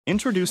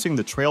Introducing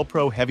the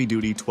TrailPro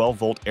Heavy-Duty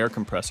 12-volt air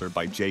compressor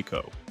by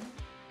JACO.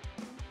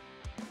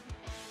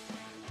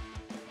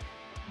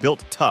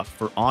 Built tough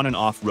for on- and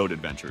off-road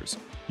adventures,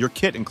 your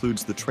kit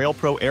includes the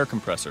TrailPro air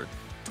compressor,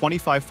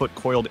 25-foot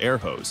coiled air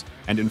hose,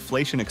 and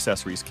inflation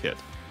accessories kit.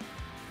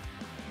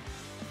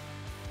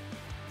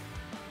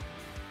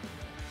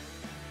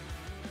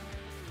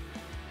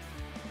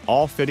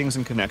 All fittings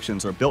and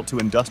connections are built to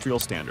industrial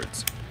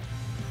standards.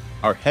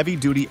 Our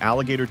heavy-duty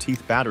alligator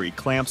teeth battery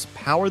clamps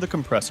power the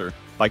compressor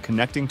by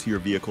connecting to your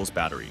vehicle's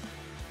battery.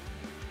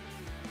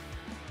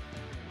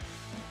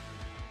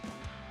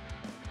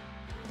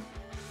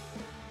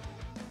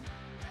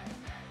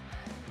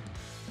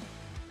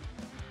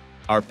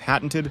 Our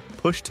patented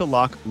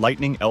push-to-lock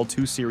Lightning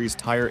L2 series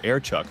tire air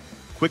chuck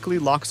quickly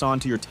locks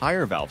onto your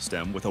tire valve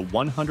stem with a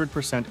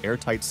 100%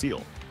 airtight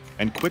seal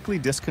and quickly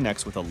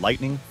disconnects with a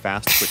lightning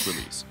fast quick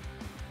release.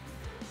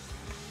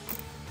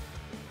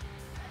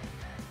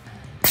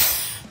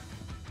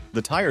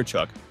 The tire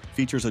chuck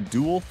features a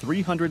dual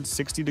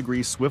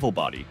 360-degree swivel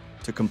body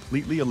to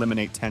completely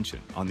eliminate tension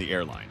on the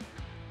airline.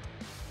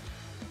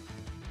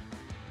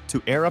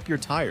 To air up your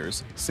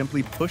tires,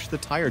 simply push the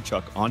tire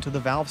chuck onto the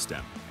valve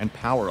stem and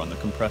power on the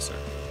compressor.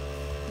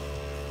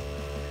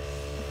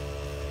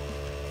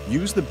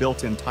 Use the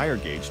built-in tire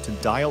gauge to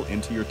dial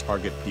into your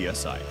target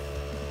PSI.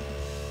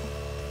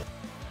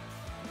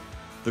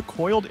 The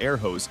coiled air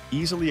hose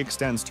easily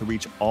extends to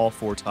reach all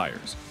 4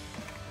 tires.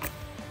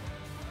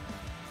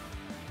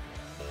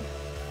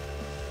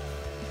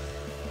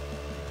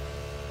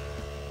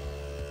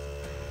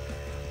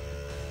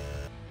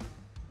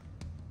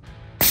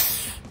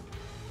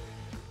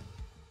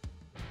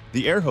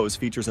 The air hose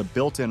features a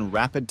built-in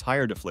rapid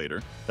tire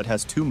deflator that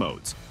has 2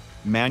 modes: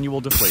 manual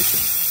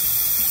deflation,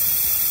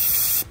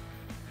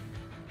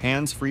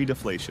 hands-free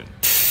deflation.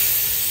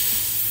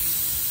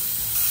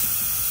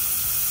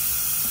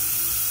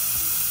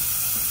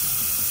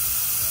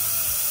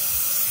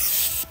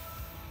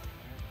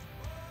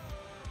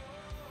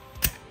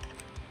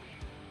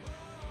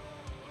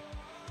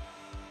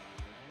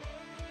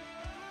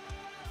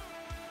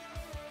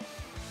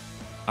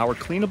 Our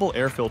cleanable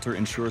air filter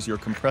ensures your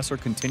compressor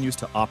continues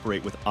to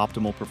operate with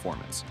optimal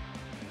performance.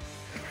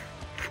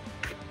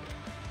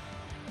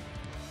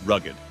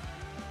 Rugged,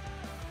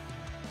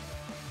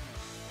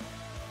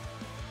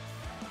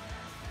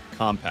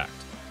 compact,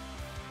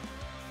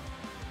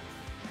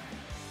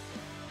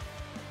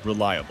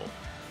 reliable.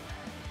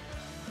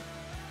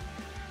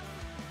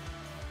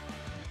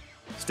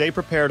 Stay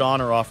prepared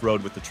on or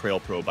off-road with the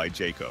TrailPro by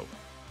JACO.